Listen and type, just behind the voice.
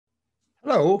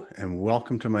Hello and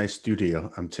welcome to my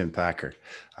studio. I'm Tim Packer.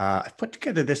 I've put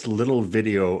together this little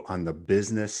video on the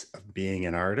business of being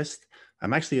an artist.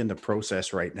 I'm actually in the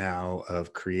process right now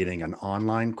of creating an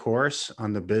online course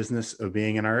on the business of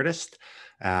being an artist.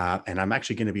 And I'm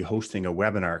actually going to be hosting a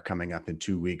webinar coming up in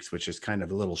 2 weeks, which is kind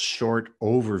of a little short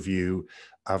overview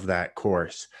of that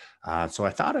course. So I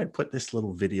thought I'd put this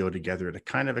little video together to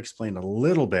kind of explain a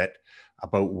little bit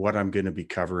about what I'm going to be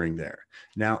covering there.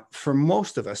 Now, for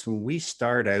most of us, when we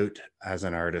start out as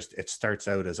an artist, it starts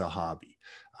out as a hobby.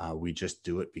 We just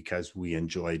do it because we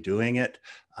enjoy doing it.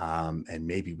 And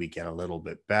maybe we get a little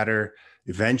bit better.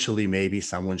 Eventually, maybe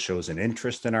someone shows an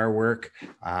interest in our work.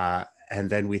 And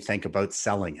then we think about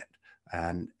selling it.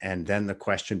 And then the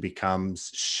question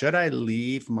becomes, should I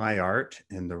leave my art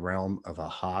in the realm of a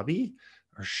hobby,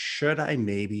 or should I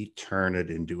maybe turn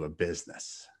it into a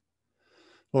business?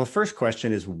 Well, the first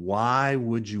question is, why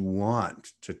would you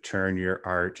want to turn your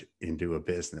art into a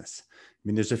business? I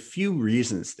mean, there's a few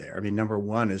reasons there. I mean, number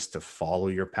one is to follow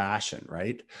your passion,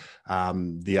 right?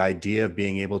 The idea of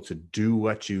being able to do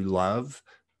what you love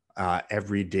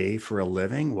every day for a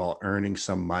living while earning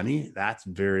some money, that's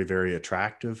very, very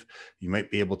attractive. You might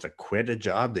be able to quit a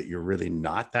job that you're really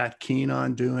not that keen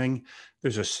on doing.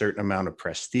 There's a certain amount of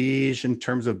prestige in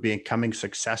terms of becoming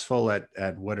successful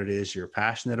at what it is you're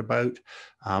passionate about.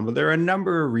 But there are a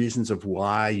number of reasons of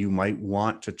why you might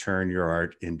want to turn your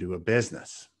art into a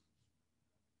business.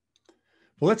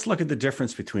 Well, let's look at the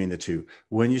difference between the two.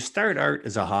 When you start art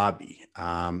as a hobby,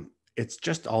 it's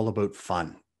just all about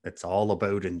fun. It's all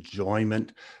about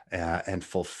enjoyment and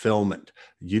fulfillment.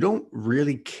 You don't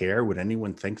really care what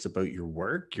anyone thinks about your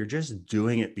work. You're just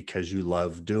doing it because you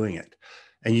love doing it.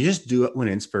 And you just do it when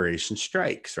inspiration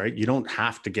strikes, right? You don't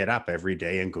have to get up every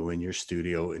day and go in your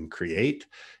studio and create.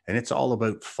 And it's all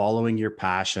about following your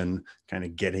passion, kind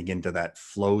of getting into that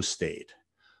flow state.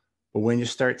 But when you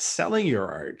start selling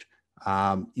your art,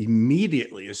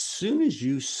 immediately, as soon as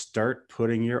you start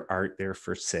putting your art there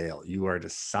for sale, you are to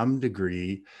some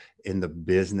degree in the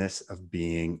business of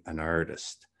being an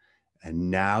artist.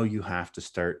 And now you have to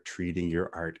start treating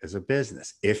your art as a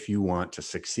business if you want to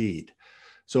succeed.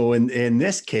 So in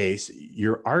this case,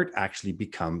 your art actually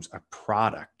becomes a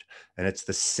product. And it's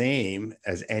the same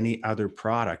as any other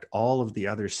product. All of the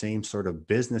other same sort of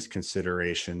business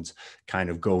considerations kind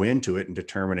of go into it in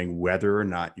determining whether or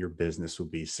not your business will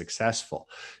be successful.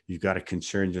 You've got to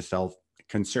concern yourself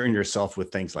with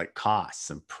things like costs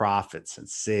and profits and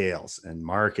sales and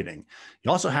marketing.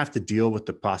 You also have to deal with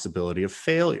the possibility of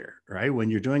failure, right? When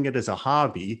you're doing it as a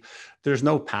hobby, there's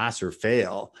no pass or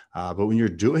fail. But when you're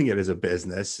doing it as a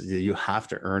business, you have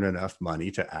to earn enough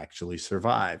money to actually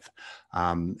survive.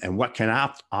 And what can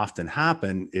often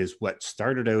happen is what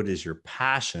started out as your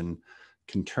passion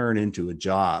can turn into a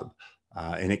job.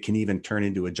 And it can even turn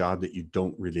into a job that you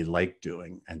don't really like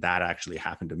doing. And that actually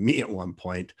happened to me at one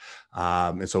point.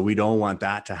 And so we don't want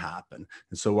that to happen.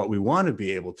 And so what we want to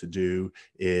be able to do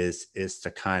is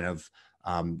to kind of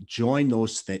join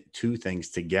those two things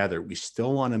together. We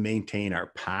still want to maintain our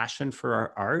passion for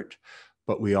our art,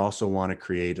 but we also want to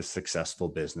create a successful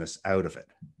business out of it.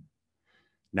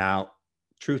 Now,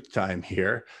 truth time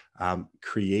here.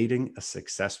 Creating a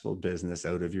successful business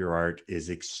out of your art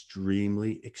is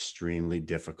extremely, extremely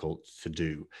difficult to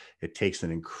do. It takes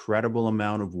an incredible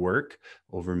amount of work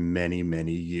over many,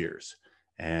 many years.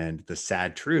 And the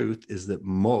sad truth is that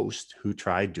most who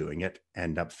try doing it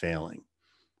end up failing.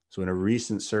 So in a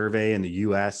recent survey in the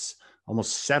US,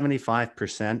 almost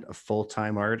 75% of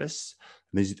full-time artists,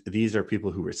 these are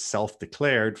people who were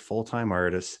self-declared full-time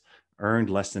artists, earned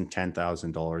less than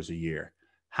 $10,000 a year.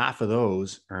 Half of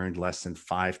those earned less than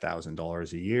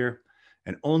 $5,000 a year,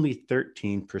 and only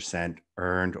 13%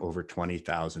 earned over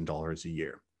 $20,000 a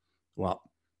year. Well,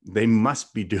 they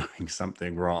must be doing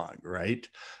something wrong, right?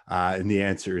 And the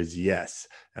answer is yes.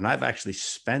 And I've actually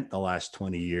spent the last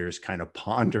 20 years kind of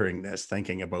pondering this,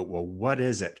 thinking about, well, what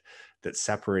is it that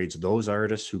separates those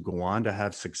artists who go on to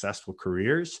have successful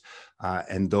careers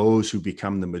and those who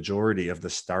become the majority of the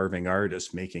starving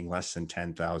artists making less than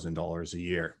 $10,000 a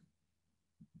year?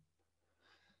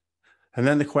 And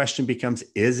then the question becomes,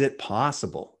 is it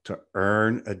possible to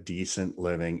earn a decent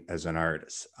living as an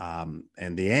artist? And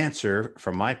the answer,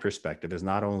 from my perspective, is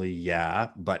not only yeah,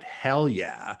 but hell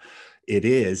yeah, it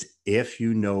is if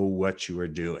you know what you are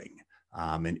doing.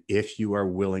 And if you are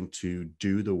willing to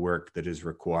do the work that is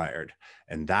required.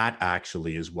 And that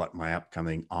actually is what my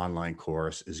upcoming online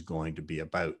course is going to be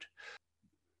about.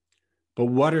 But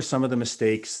what are some of the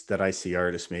mistakes that I see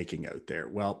artists making out there?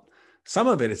 Well, Some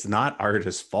of it is not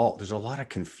artists' fault. There's a lot of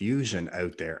confusion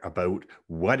out there about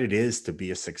what it is to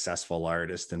be a successful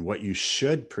artist and what you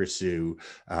should pursue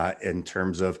in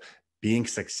terms of being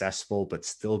successful, but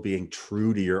still being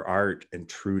true to your art and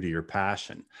true to your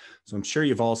passion. So I'm sure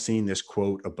you've all seen this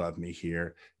quote above me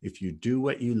here. If you do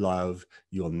what you love,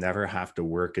 you'll never have to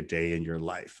work a day in your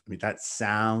life. I mean, that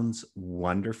sounds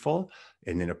wonderful.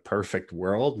 And in a perfect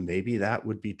world, maybe that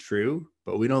would be true,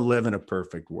 but we don't live in a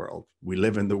perfect world. We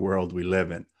live in the world we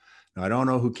live in. Now, I don't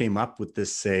know who came up with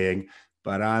this saying,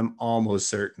 but I'm almost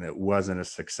certain it wasn't a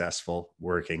successful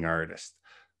working artist,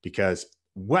 because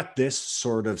what this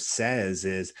sort of says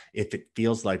is if it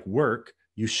feels like work,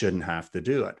 you shouldn't have to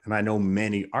do it. And I know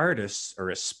many artists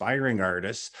or aspiring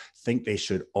artists think they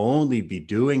should only be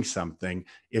doing something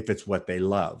if it's what they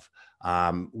love.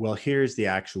 Well, here's the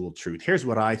actual truth. Here's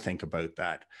what I think about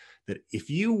that. That if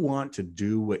you want to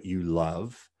do what you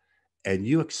love and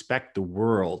you expect the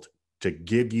world to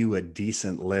give you a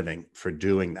decent living for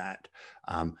doing that,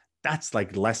 that's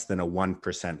like less than a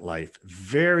 1% life.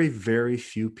 Very, very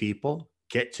few people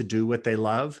get to do what they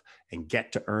love and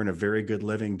get to earn a very good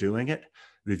living doing it.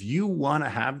 But if you want to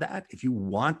have that, if you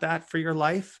want that for your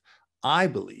life, I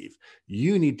believe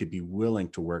you need to be willing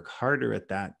to work harder at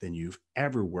that than you've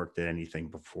ever worked at anything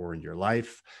before in your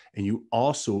life. And you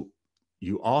also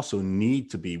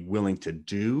need to be willing to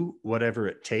do whatever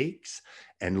it takes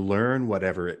and learn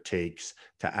whatever it takes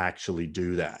to actually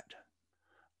do that.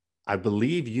 I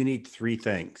believe you need three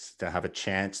things to have a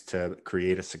chance to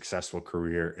create a successful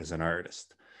career as an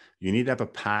artist. You need to have a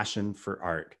passion for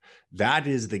art. That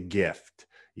is the gift.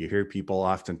 You hear people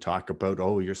often talk about,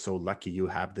 oh, you're so lucky you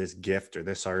have this gift, or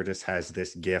this artist has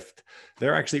this gift.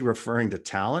 They're actually referring to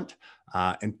talent,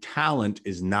 and talent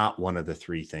is not one of the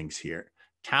three things here.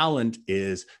 Talent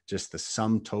is just the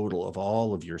sum total of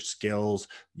all of your skills,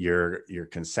 your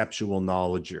conceptual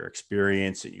knowledge, your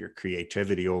experience, and your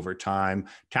creativity over time.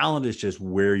 Talent is just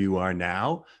where you are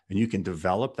now, and you can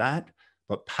develop that.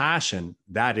 But passion,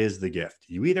 that is the gift.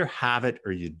 You either have it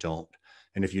or you don't.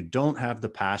 And if you don't have the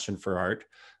passion for art,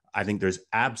 I think there's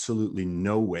absolutely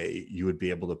no way you would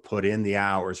be able to put in the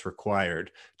hours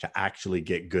required to actually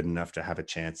get good enough to have a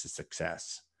chance of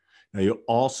success. Now, you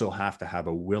also have to have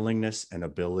a willingness and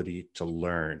ability to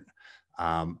learn.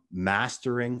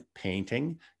 Mastering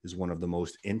painting is one of the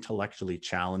most intellectually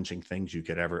challenging things you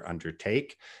could ever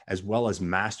undertake, as well as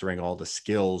mastering all the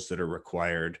skills that are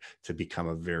required to become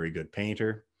a very good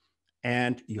painter.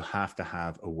 And you have to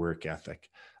have a work ethic.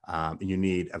 You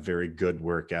need a very good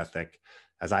work ethic.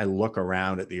 As I look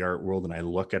around at the art world and I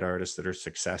look at artists that are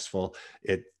successful,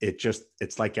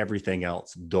 it's like everything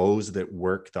else. Those that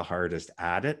work the hardest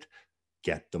at it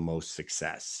get the most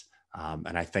success.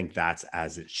 And I think that's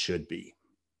as it should be.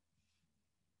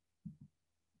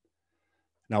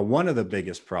 Now, one of the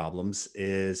biggest problems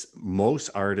is most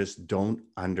artists don't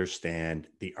understand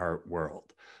the art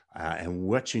world. And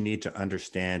what you need to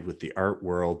understand with the art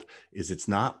world is it's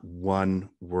not one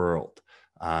world.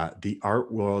 The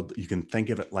art world, you can think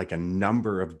of it like a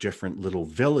number of different little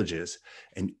villages,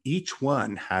 and each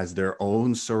one has their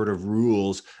own sort of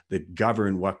rules that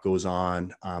govern what goes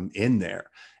on in there.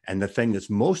 And the thing that's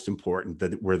most important,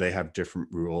 that where they have different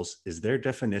rules, is their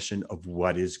definition of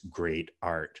what is great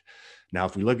art. Now,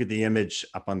 if we look at the image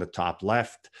up on the top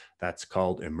left, that's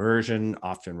called immersion,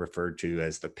 often referred to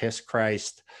as the Piss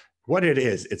Christ. What it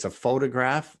is, it's a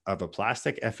photograph of a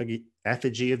plastic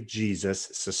effigy of Jesus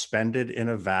suspended in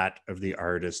a vat of the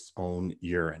artist's own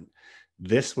urine.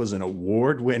 This was an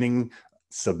award-winning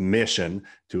submission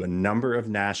to a number of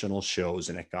national shows,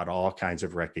 and it got all kinds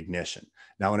of recognition.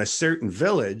 Now, in a certain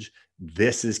village,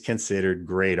 this is considered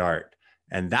great art.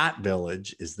 And that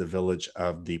village is the village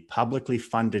of the publicly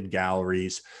funded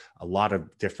galleries, a lot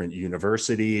of different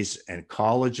universities and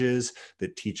colleges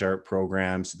that teach art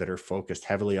programs that are focused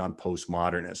heavily on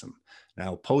postmodernism.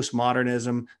 Now, postmodernism,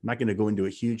 I'm not going to go into a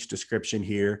huge description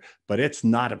here, but it's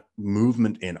not a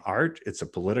movement in art. It's a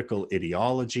political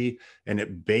ideology. And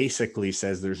it basically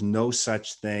says there's no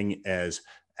such thing as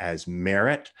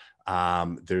merit.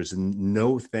 There's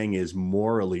no thing is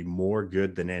morally more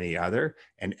good than any other,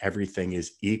 and everything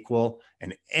is equal.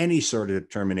 And any sort of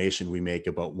determination we make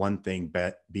about one thing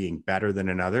being better than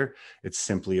another, it's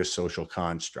simply a social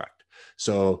construct.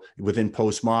 So within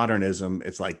postmodernism,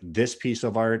 it's like this piece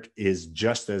of art is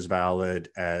just as valid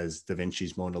as Da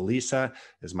Vinci's Mona Lisa,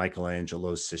 as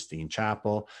Michelangelo's Sistine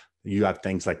Chapel. You have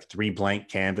things like three blank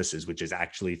canvases, which is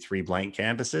actually three blank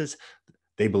canvases.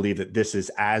 they believe that this is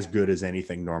as good as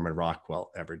anything Norman Rockwell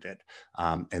ever did.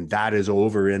 And that is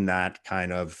over in that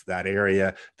kind of that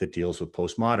area that deals with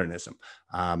postmodernism.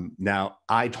 Now,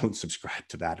 I don't subscribe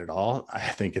to that at all. I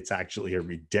think it's actually a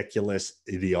ridiculous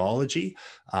ideology.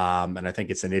 And I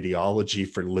think it's an ideology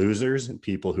for losers and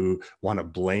people who want to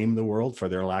blame the world for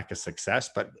their lack of success.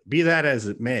 But be that as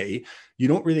it may, you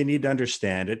don't really need to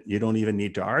understand it. You don't even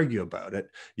need to argue about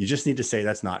it. You just need to say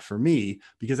that's not for me,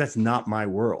 because that's not my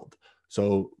world.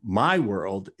 So my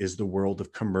world is the world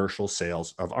of commercial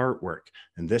sales of artwork.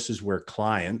 And this is where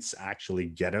clients actually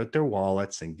get out their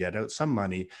wallets and get out some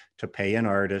money to pay an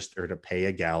artist or to pay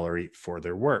a gallery for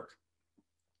their work.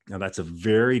 Now, that's a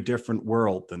very different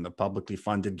world than the publicly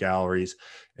funded galleries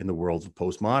in the world of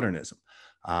postmodernism.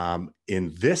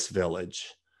 In this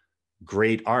village,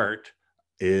 great art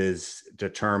is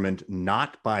determined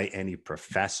not by any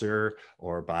professor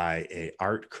or by an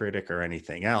art critic or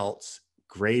anything else.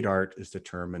 Great art is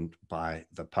determined by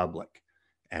the public.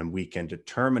 And we can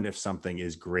determine if something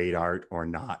is great art or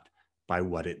not by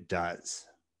what it does.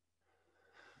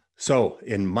 So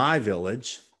in my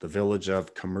village, the village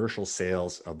of commercial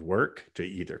sales of work to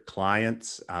either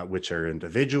clients, which are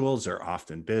individuals or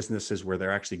often businesses, where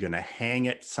they're actually going to hang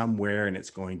it somewhere and it's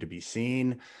going to be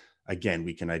seen. Again,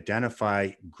 we can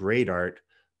identify great art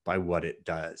by what it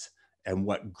does. And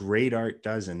what great art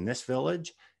does in this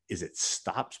village is it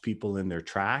stops people in their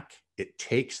track. It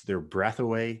takes their breath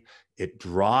away. It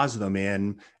draws them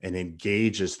in and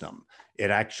engages them. It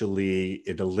actually,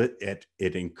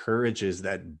 it encourages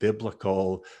that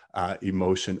biblical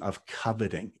emotion of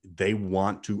coveting. They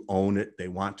want to own it. They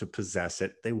want to possess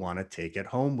it. They want to take it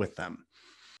home with them.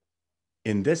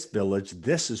 In this village,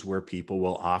 this is where people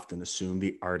will often assume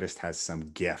the artist has some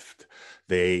gift.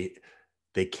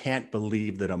 They can't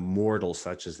believe that a mortal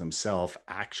such as themselves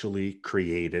actually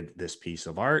created this piece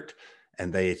of art.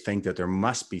 And they think that there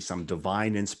must be some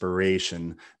divine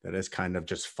inspiration that has kind of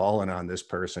just fallen on this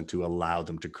person to allow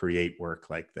them to create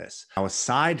work like this. Now,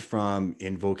 aside from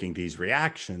invoking these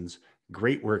reactions,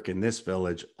 great work in this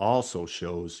village also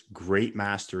shows great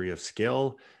mastery of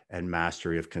skill and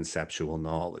mastery of conceptual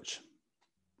knowledge.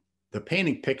 The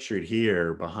painting pictured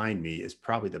here behind me is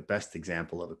probably the best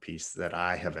example of a piece that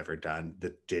I have ever done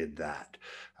that did that.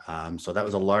 So that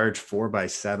was a large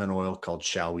 4x7 oil called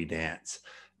Shall We Dance?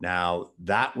 Now,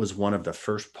 that was one of the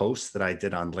first posts that I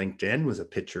did on LinkedIn, was a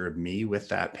picture of me with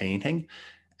that painting.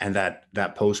 And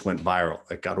that post went viral.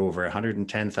 It got over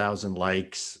 110,000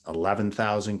 likes,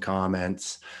 11,000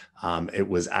 comments. It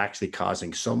was actually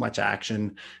causing so much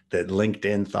action that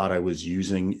LinkedIn thought I was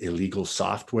using illegal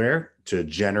software to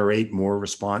generate more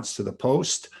response to the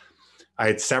post. I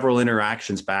had several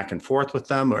interactions back and forth with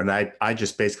them, and I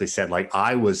just basically said, like,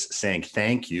 I was saying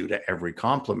thank you to every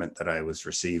compliment that I was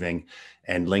receiving.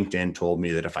 And LinkedIn told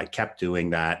me that if I kept doing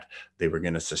that, they were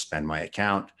going to suspend my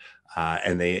account.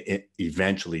 And they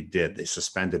eventually did. They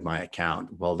suspended my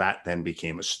account. Well, that then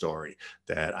became a story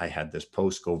that I had this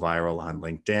post go viral on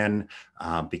LinkedIn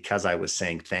because I was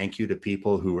saying thank you to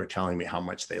people who were telling me how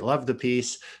much they loved the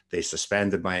piece. They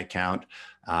suspended my account.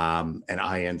 And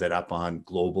I ended up on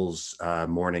Global's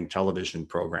morning television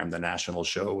program, The National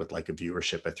Show, with like a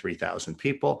viewership of 3,000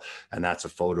 people. And that's a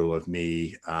photo of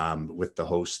me with the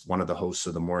host, one of the hosts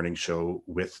of the morning show,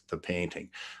 with the painting.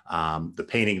 The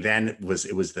painting then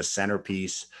was the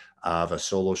centerpiece of a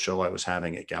solo show I was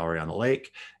having at Gallery on the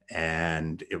Lake.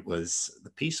 And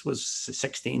the piece was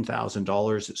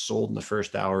 $16,000. It sold in the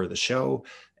first hour of the show.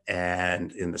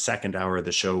 And in the second hour of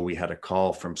the show, we had a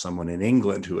call from someone in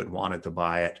England who had wanted to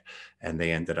buy it, and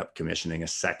they ended up commissioning a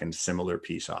second similar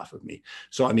piece off of me.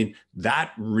 So, I mean,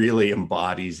 that really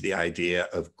embodies the idea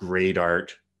of great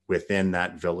art within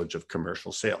that village of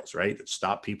commercial sales, right? It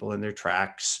stopped people in their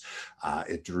tracks.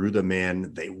 It drew them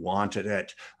in. They wanted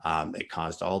it. It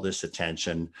caused all this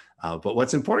attention. But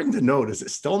what's important to note is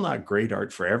it's still not great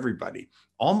art for everybody.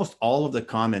 Almost all of the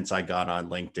comments I got on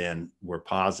LinkedIn were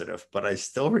positive, but I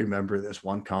still remember this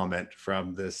one comment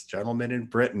from this gentleman in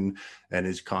Britain, and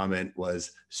his comment was,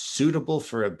 suitable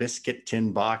for a biscuit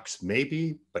tin box,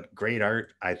 maybe, but great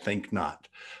art, I think not.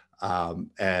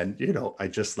 And, you know, I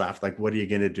just laughed, like, what are you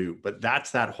going to do? But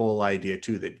that's that whole idea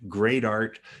too, that great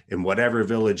art in whatever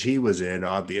village he was in,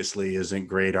 obviously isn't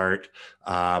great art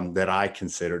that I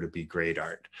consider to be great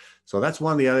art. So that's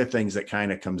one of the other things that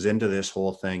kind of comes into this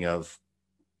whole thing of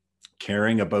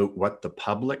caring about what the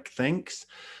public thinks.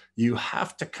 You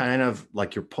have to kind of,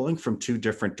 like, you're pulling from two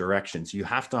different directions. You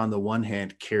have to, on the one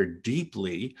hand, care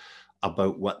deeply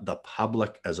about what the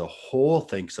public as a whole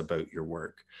thinks about your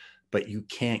work. but you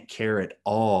can't care at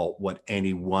all what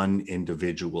any one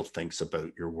individual thinks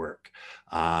about your work.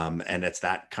 And it's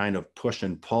that kind of push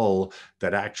and pull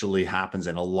that actually happens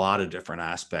in a lot of different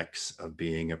aspects of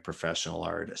being a professional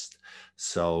artist.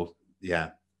 So,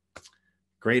 yeah,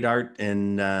 great art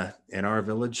in our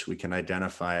village, we can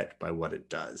identify it by what it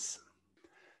does.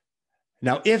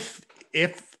 Now, if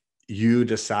you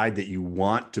decide that you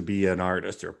want to be an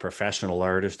artist or a professional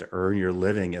artist to earn your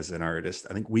living as an artist,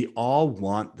 I think we all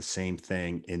want the same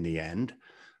thing in the end.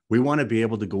 We want to be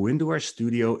able to go into our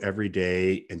studio every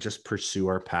day and just pursue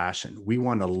our passion. We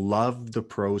want to love the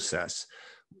process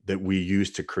that we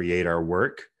use to create our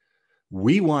work.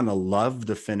 We want to love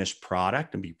the finished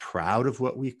product and be proud of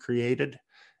what we've created.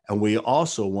 And we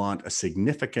also want a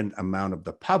significant amount of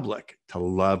the public to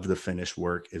love the finished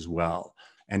work as well,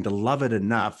 and to love it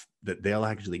enough that they'll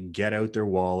actually get out their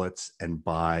wallets and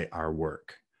buy our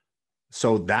work.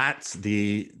 So that's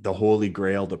the holy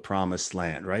grail, the promised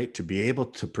land, right? To be able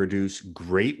to produce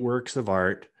great works of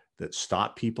art that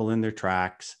stop people in their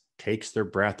tracks, takes their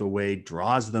breath away,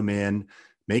 draws them in,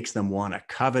 makes them want to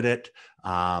covet it,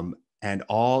 and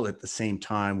all at the same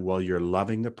time, while you're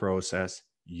loving the process,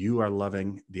 you are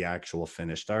loving the actual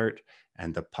finished art,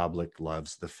 and the public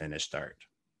loves the finished art.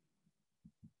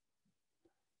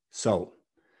 So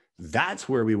that's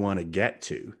where we want to get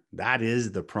to. That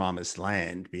is the promised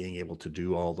land, being able to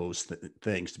do all those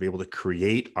things, to be able to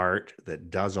create art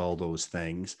that does all those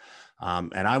things.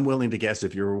 And I'm willing to guess,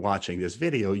 if you're watching this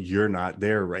video, you're not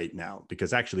there right now,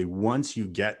 because actually once you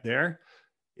get there,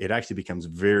 it actually becomes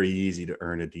very easy to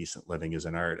earn a decent living as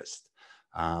an artist.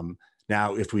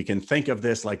 Now, if we can think of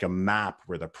this like a map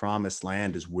where the promised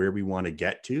land is where we want to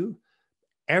get to,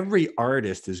 every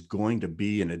artist is going to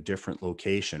be in a different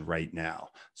location right now.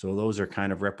 So those are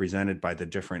kind of represented by the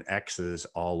different X's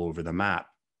all over the map.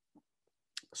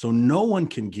 So no one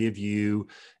can give you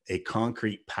a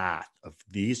concrete path of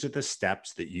these are the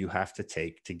steps that you have to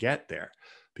take to get there,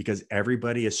 because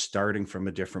everybody is starting from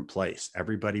a different place.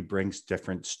 Everybody brings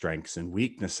different strengths and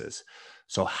weaknesses.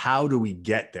 So how do we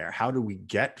get there? How do we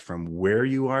get from where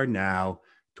you are now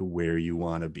to where you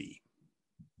want to be?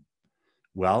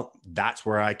 Well, that's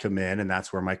where I come in, and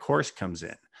that's where my course comes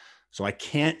in. So I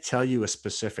can't tell you a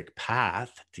specific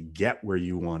path to get where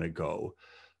you want to go,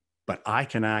 but I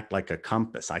can act like a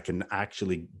compass. I can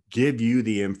actually give you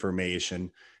the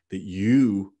information that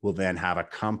you will then have a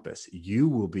compass. You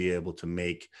will be able to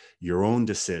make your own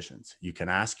decisions. You can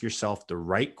ask yourself the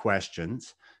right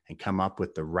questions and come up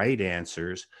with the right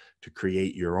answers to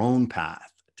create your own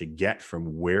path to get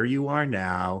from where you are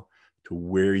now to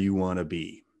where you want to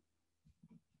be.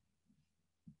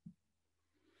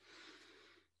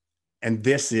 And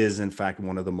this is, in fact,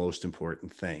 one of the most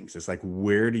important things. It's like,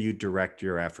 where do you direct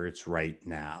your efforts right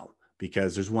now?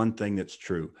 Because there's one thing that's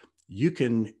true. You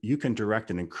can direct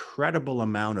an incredible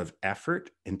amount of effort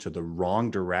into the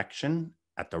wrong direction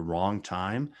at the wrong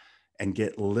time and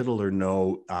get little or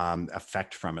no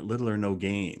effect from it, little or no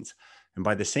gains. And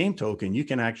by the same token, you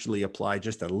can actually apply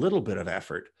just a little bit of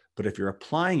effort, but if you're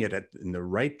applying it in the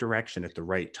right direction at the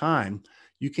right time,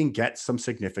 you can get some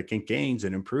significant gains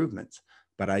and improvements.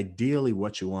 But ideally,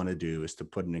 what you want to do is to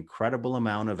put an incredible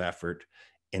amount of effort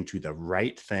into the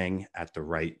right thing at the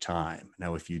right time.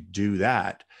 Now, if you do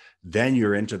that, then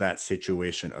you're into that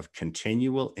situation of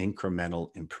continual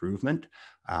incremental improvement.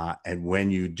 And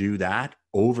when you do that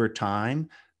over time,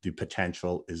 the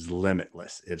potential is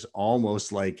limitless. It's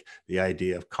almost like the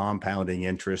idea of compounding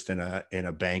interest in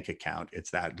a bank account. It's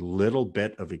that little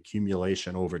bit of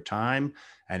accumulation over time.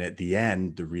 And at the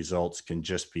end, the results can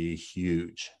just be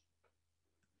huge.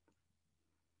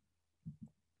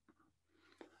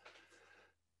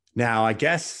 Now, I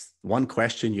guess one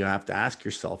question you have to ask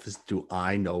yourself is, do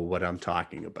I know what I'm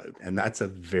talking about? And that's a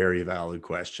very valid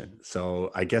question.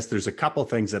 So I guess there's a couple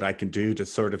things that I can do to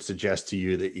sort of suggest to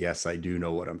you that, yes, I do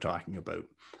know what I'm talking about.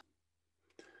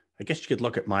 I guess you could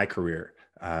look at my career,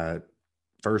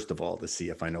 first of all, to see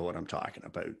if I know what I'm talking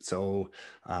about. So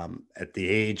at the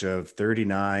age of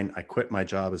 39, I quit my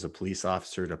job as a police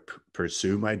officer to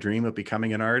pursue my dream of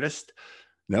becoming an artist.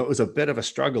 Now, it was a bit of a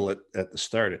struggle at the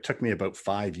start. It took me about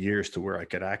 5 years to where I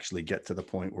could actually get to the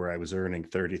point where I was earning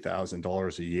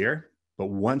 $30,000 a year. But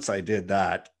once I did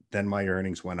that, then my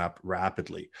earnings went up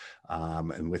rapidly.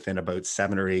 And within about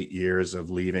 7 or 8 years of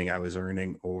leaving, I was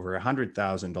earning over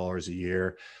 $100,000 a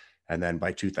year. And then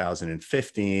by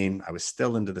 2015, I was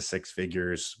still into the six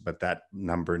figures, but that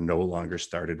number no longer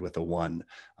started with a one.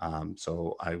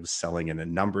 So I was selling in a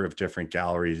number of different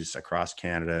galleries across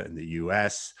Canada and the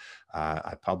US.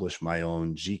 I publish my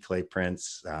own giclée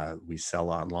prints. We sell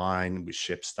online. We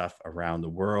ship stuff around the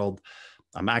world.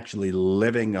 I'm actually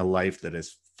living a life that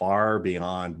is far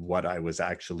beyond what I was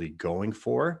actually going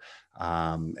for.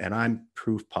 And I'm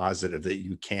proof positive that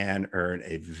you can earn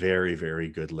a very, very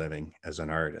good living as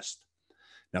an artist.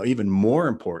 Now, even more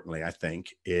importantly, I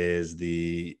think, is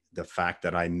the fact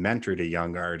that I mentored a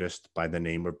young artist by the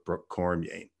name of Brooke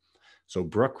Cormier. So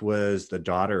Brooke was the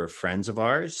daughter of friends of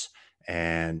ours,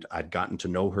 and I'd gotten to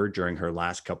know her during her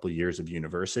last couple of years of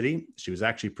university. She was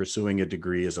actually pursuing a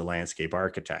degree as a landscape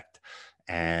architect.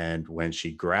 And when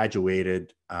she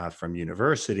graduated from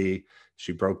university,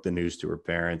 she broke the news to her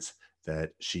parents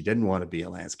that she didn't want to be a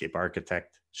landscape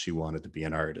architect. She wanted to be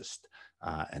an artist.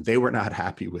 And they were not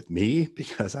happy with me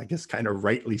because I guess kind of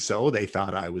rightly so. They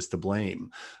thought I was to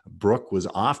blame. Brooke was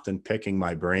often picking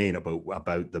my brain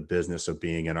about the business of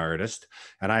being an artist.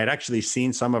 And I had actually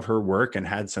seen some of her work and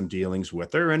had some dealings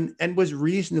with her and was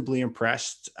reasonably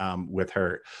impressed with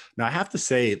her. Now, I have to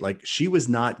say, like, she was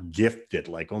not gifted,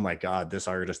 like, oh my God, this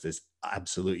artist is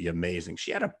absolutely amazing. She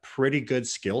had a pretty good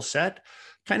skill set,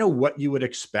 kind of what you would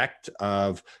expect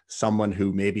of someone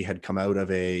who maybe had come out of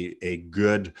a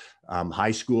good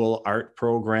high school art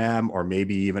program, or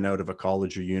maybe even out of a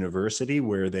college or university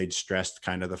where they'd stressed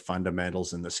kind of the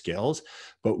fundamentals and the skills.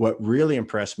 But what really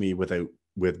impressed me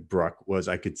with Brooke was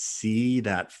I could see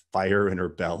that fire in her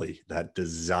belly, that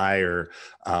desire,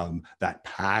 that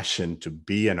passion to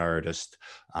be an artist.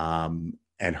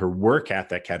 And her work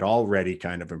ethic had already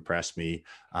kind of impressed me,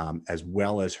 as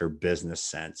well as her business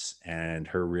sense and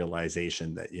her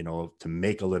realization that, you know, to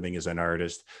make a living as an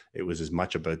artist, it was as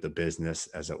much about the business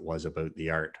as it was about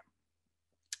the art.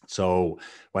 So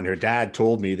when her dad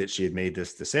told me that she had made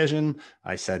this decision,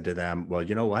 I said to them, well,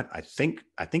 you know what? I think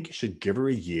you should give her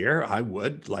a year. I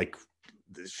would like,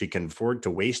 she can afford to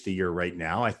waste a year right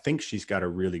now. I think she's got a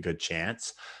really good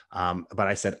chance. But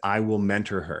I said, I will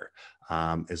mentor her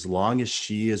as long as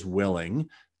she is willing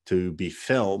to be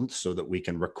filmed so that we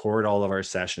can record all of our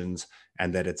sessions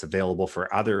and that it's available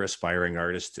for other aspiring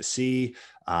artists to see.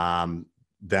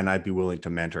 Then I'd be willing to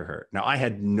mentor her. Now, I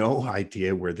had no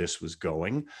idea where this was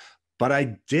going, but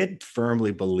I did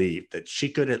firmly believe that she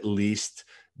could at least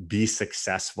be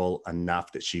successful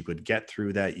enough that she would get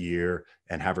through that year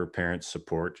and have her parents'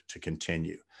 support to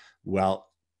continue. Well,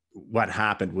 what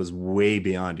happened was way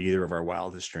beyond either of our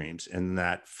wildest dreams. In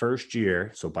that first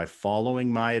year, so by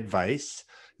following my advice,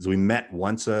 is we met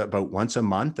about once a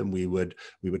month, and we would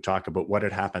talk about what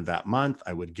had happened that month.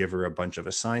 I would give her a bunch of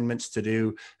assignments to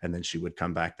do, and then she would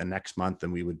come back the next month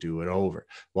and we would do it over.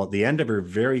 Well, at the end of her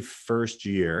very first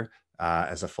year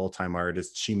as a full-time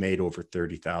artist, she made over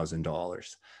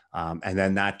 $30,000. And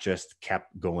then that just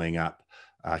kept going up.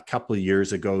 A couple of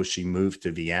years ago, she moved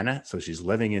to Vienna. So she's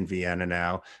living in Vienna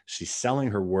now. She's selling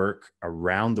her work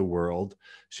around the world.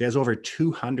 She has over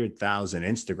 200,000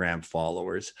 Instagram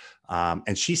followers.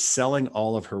 And she's selling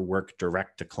all of her work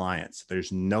direct to clients.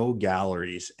 There's no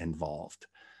galleries involved.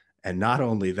 And not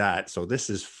only that, so this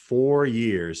is 4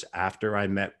 years after I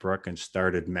met Brooke and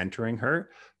started mentoring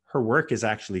her. Her work is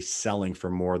actually selling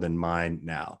for more than mine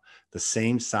now. The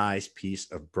same size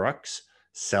piece of Brooke's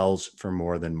sells for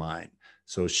more than mine.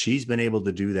 So she's been able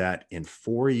to do that in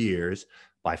 4 years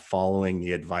by following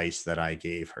the advice that I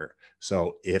gave her.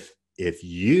 So if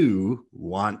you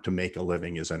want to make a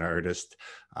living as an artist,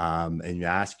 and you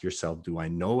ask yourself, do I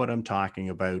know what I'm talking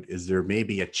about? Is there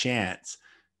maybe a chance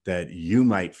that you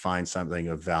might find something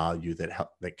of value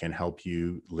that can help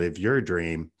you live your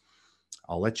dream?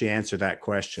 I'll let you answer that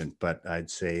question, but I'd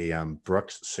say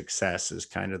Brooke's success is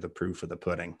kind of the proof of the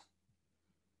pudding.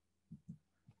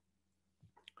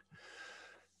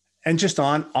 And just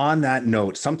on that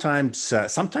note, sometimes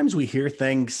we hear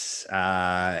things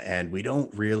and we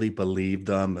don't really believe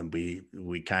them, and we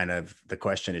kind of, the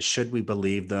question is, should we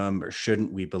believe them or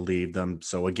shouldn't we believe them?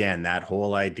 So again, that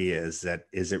whole idea is that,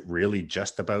 is it really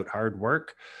just about hard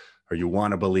work, or you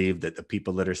want to believe that the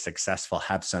people that are successful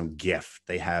have some gift,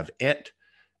 they have it,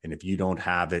 and if you don't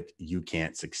have it, you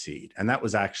can't succeed. And that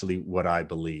was actually what I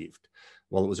believed.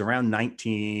 Well, it was around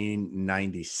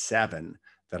 1997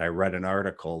 that I read an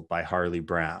article by Harley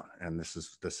Brown, and this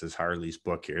is Harley's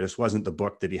book here. This wasn't the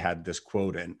book that he had this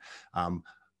quote in,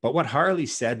 but what Harley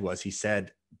said was, he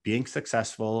said, being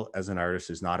successful as an artist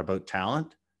is not about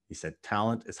talent. He said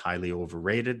talent is highly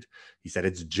overrated. He said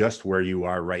it's just where you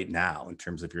are right now in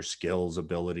terms of your skills,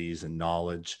 abilities, and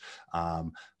knowledge.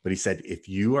 But he said if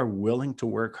you are willing to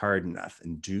work hard enough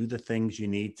and do the things you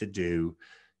need to do,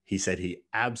 he said he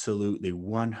absolutely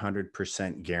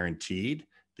 100% guaranteed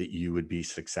that you would be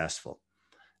successful.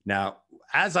 Now,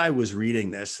 as I was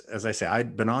reading this, as I say,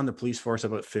 I'd been on the police force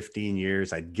about 15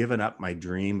 years. I'd given up my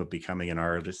dream of becoming an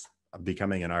artist.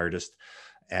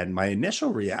 And my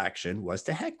initial reaction was,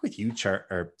 to heck with you,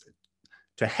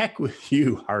 to heck with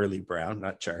you, Harley Brown,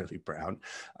 not Charlie Brown.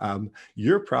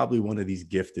 You're probably one of these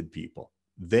gifted people.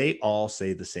 They all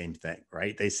say the same thing,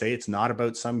 right? They say it's not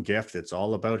about some gift. It's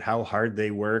all about how hard they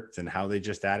worked and how they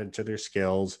just added to their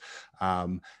skills.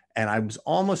 Um, and I was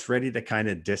almost ready to kind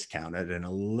of discount it. And a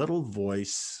little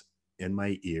voice in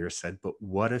my ear said, but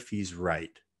what if he's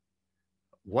right?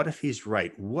 What if he's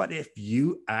right? What if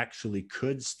you actually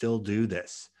could still do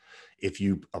this? If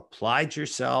you applied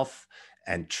yourself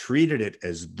and treated it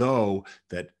as though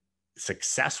that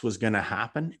success was going to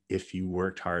happen if you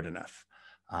worked hard enough.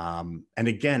 And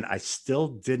again, I still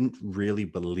didn't really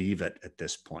believe it at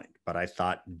this point, but I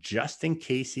thought just in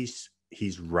case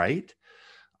he's right,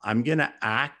 I'm going to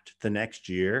act the next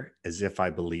year as if I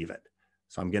believe it.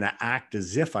 So I'm going to act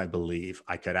as if I believe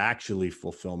I could actually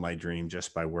fulfill my dream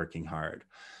just by working hard.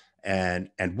 And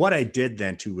what I did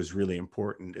then too was really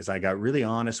important is I got really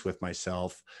honest with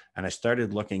myself and I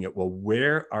started looking at, well,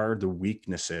 where are the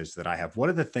weaknesses that I have? What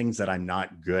are the things that I'm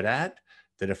not good at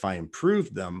that if I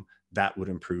improved them, that would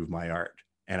improve my art?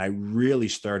 And I really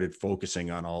started focusing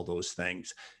on all those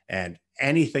things. And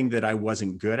anything that I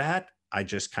wasn't good at, I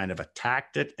just kind of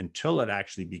attacked it until it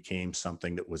actually became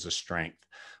something that was a strength.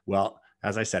 Well,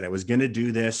 as I said, I was going to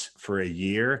do this for a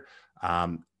year.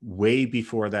 Way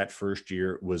before that first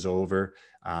year was over,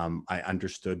 I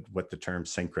understood what the term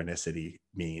synchronicity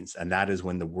means. And that is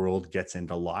when the world gets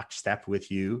into lockstep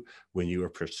with you, when you are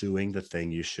pursuing the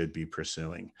thing you should be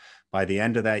pursuing. By the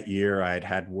end of that year, I had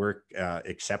had work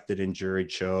accepted in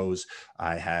juried shows.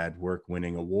 I had work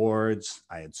winning awards.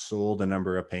 I had sold a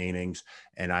number of paintings,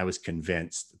 and I was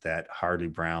convinced that Harley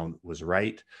Brown was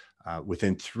right.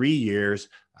 Within 3 years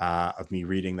of me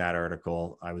reading that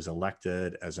article, I was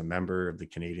elected as a member of the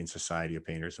Canadian Society of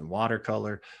Painters and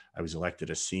Watercolor. I was elected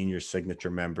a senior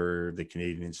signature member of the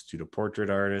Canadian Institute of Portrait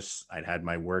Artists. I'd had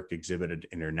my work exhibited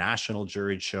at international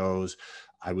juried shows.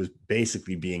 I was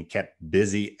basically being kept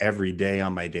busy every day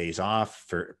on my days off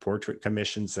for portrait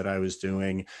commissions that I was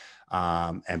doing.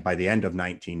 And by the end of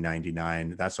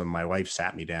 1999, that's when my wife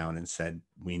sat me down and said,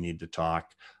 we need to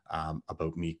talk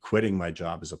about me quitting my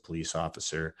job as a police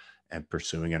officer and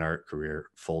pursuing an art career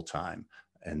full time.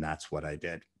 And that's what I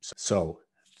did. So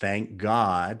thank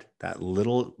God that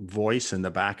little voice in the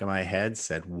back of my head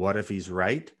said, what if he's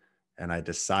right? And I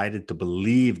decided to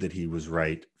believe that he was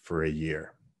right for a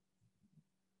year.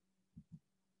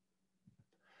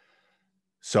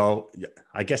 So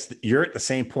I guess you're at the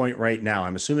same point right now.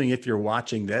 I'm assuming if you're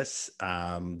watching this,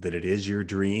 that it is your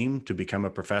dream to become a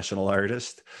professional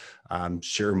artist. I'm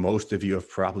sure most of you have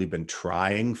probably been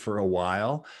trying for a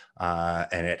while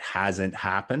and it hasn't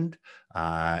happened.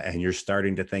 And you're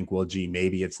starting to think, well, gee,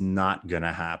 maybe it's not going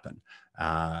to happen.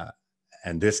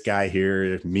 And this guy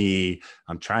here, me,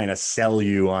 I'm trying to sell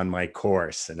you on my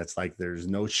course. And it's like there's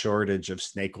no shortage of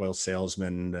snake oil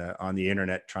salesmen on the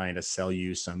internet trying to sell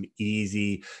you some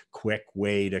easy, quick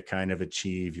way to kind of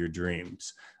achieve your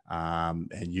dreams. And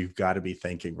you've got to be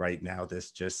thinking right now, this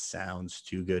just sounds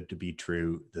too good to be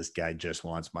true. This guy just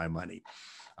wants my money.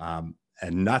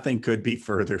 And nothing could be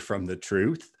further from the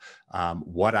truth.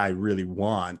 What I really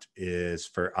want is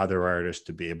for other artists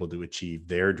to be able to achieve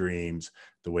their dreams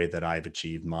the way that I've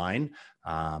achieved mine.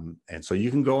 And so you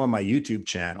can go on my YouTube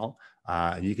channel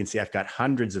and you can see I've got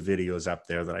hundreds of videos up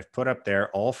there that I've put up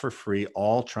there all for free,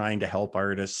 all trying to help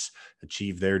artists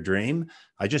achieve their dream.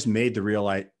 I just made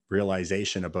the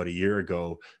realization about a year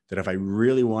ago that if I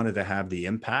really wanted to have the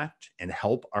impact and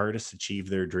help artists achieve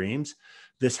their dreams,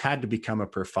 this had to become a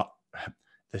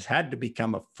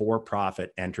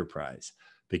for-profit enterprise.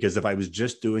 Because if I was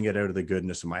just doing it out of the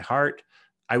goodness of my heart,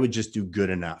 I would just do good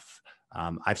enough.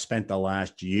 I've spent the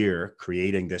last year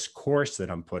creating this course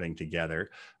that I'm putting together.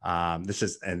 We're in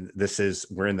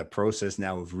the process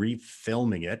now of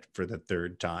refilming it for the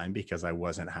third time because I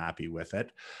wasn't happy with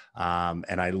it.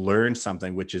 And I learned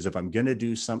something, which is if I'm going to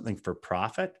do something for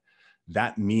profit,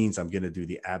 that means I'm going to do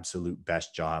the absolute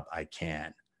best job I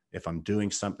can. If I'm doing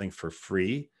something for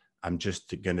free, I'm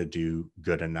just going to do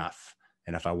good enough.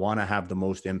 And if I want to have the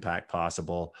most impact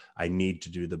possible, I need to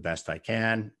do the best I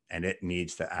can, and it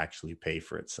needs to actually pay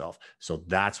for itself. So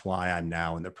that's why I'm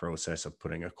now in the process of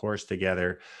putting a course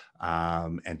together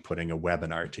and putting a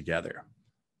webinar together.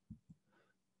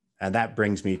 And that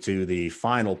brings me to the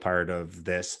final part of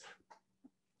this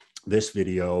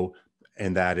video,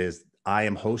 and that is I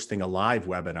am hosting a live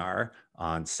webinar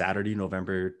on Saturday,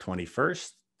 November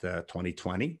 21st.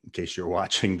 2020, in case you're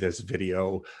watching this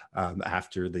video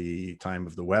after the time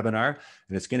of the webinar.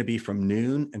 And it's going to be from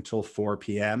noon until 4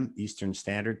 p.m. Eastern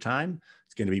Standard Time.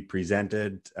 It's going to be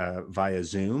presented via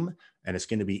Zoom, and it's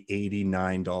going to be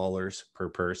 $89 per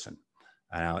person.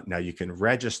 Now you can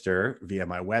register via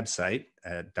my website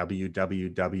at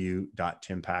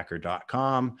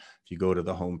www.timpacker.com. If you go to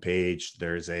the homepage,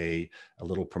 there's a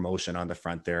little promotion on the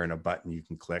front there and a button you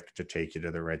can click to take you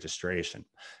to the registration.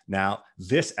 Now,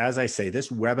 this, as I say, this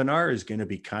webinar is going to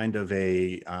be kind of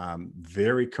a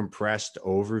very compressed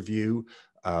overview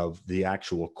of the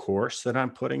actual course that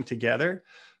I'm putting together.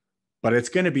 But it's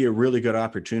going to be a really good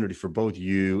opportunity for both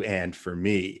you and for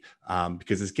me,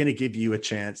 because it's going to give you a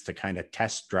chance to kind of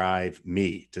test drive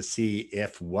me to see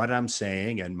if what I'm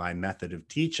saying and my method of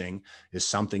teaching is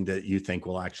something that you think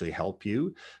will actually help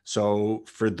you. So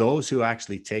for those who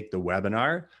actually take the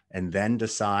webinar and then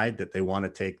decide that they want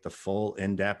to take the full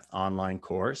in-depth online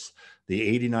course,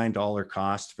 the $89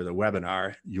 cost for the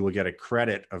webinar, you will get a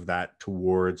credit of that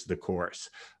towards the course.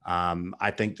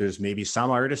 I think there's maybe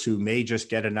some artists who may just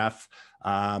get enough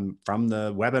from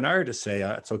the webinar to say,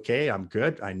 it's okay, I'm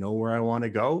good, I know where I want to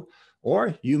go.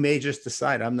 Or you may just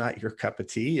decide I'm not your cup of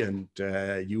tea and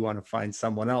you want to find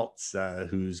someone else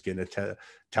who's going to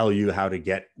tell you how to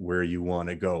get where you want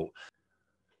to go.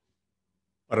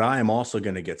 But I am also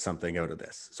going to get something out of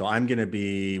this. So I'm going to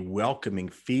be welcoming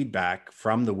feedback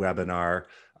from the webinar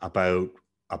about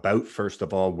first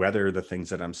of all, whether the things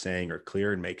that I'm saying are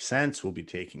clear and make sense. We'll be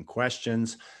taking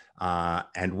questions.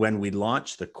 And when we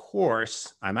launch the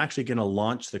course, I'm actually going to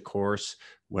launch the course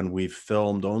when we've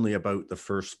filmed only about the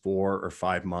first 4 or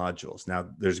 5 modules. Now,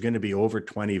 there's going to be over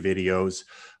 20 videos,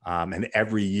 and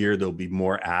every year there'll be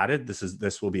more added.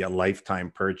 This will be a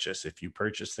lifetime purchase. If you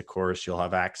purchase the course, you'll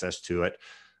have access to it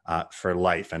for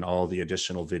life and all the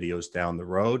additional videos down the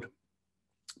road.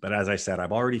 But as I said,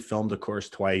 I've already filmed the course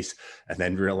twice and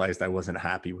then realized I wasn't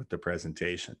happy with the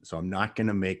presentation. So I'm not going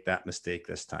to make that mistake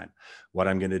this time. What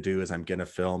I'm going to do is I'm going to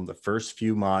film the first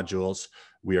few modules.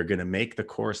 We are going to make the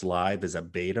course live as a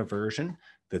beta version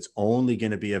that's only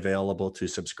going to be available to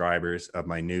subscribers of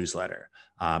my newsletter.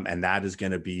 And that is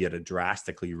going to be at a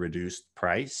drastically reduced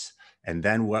price. And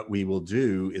then what we will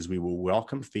do is we will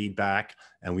welcome feedback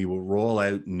and we will roll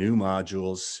out new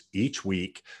modules each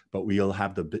week, but we will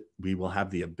have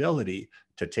the ability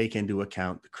to take into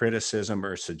account the criticism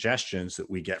or suggestions that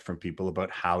we get from people about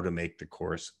how to make the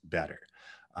course better.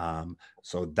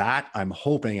 So that I'm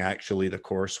hoping actually the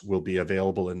course will be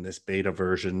available in this beta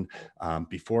version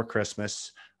before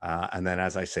Christmas. And then,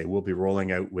 as I say, we'll be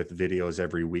rolling out with videos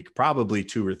every week, probably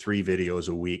 2 or 3 videos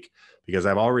a week, because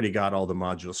I've already got all the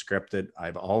modules scripted.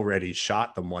 I've already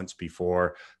shot them once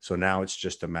before. So now it's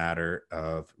just a matter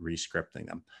of re-scripting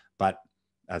them. But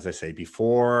as I say,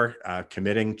 before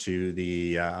committing to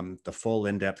the full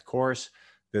in-depth course,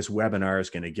 this webinar is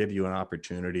going to give you an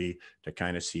opportunity to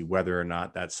kind of see whether or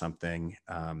not that's something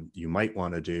you might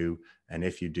want to do. And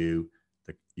if you do,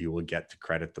 you will get to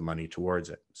credit the money towards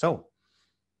it. So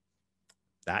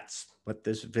that's what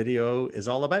this video is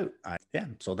all about.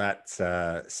 So that's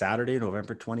Saturday,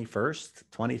 November 21st,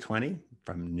 2020,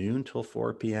 from noon till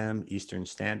 4 p.m. Eastern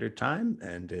Standard Time.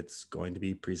 And it's going to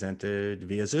be presented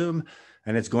via Zoom.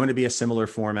 And it's going to be a similar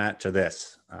format to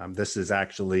this. This is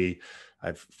actually,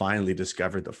 I've finally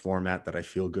discovered the format that I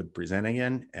feel good presenting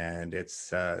in. And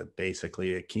it's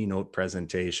basically a keynote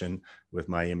presentation with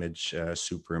my image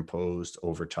superimposed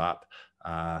over top.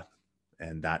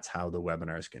 And that's how the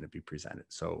webinar is going to be presented.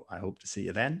 So I hope to see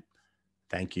you then.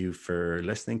 Thank you for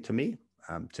listening to me.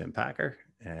 I'm Tim Packer,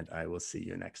 and I will see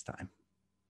you next time.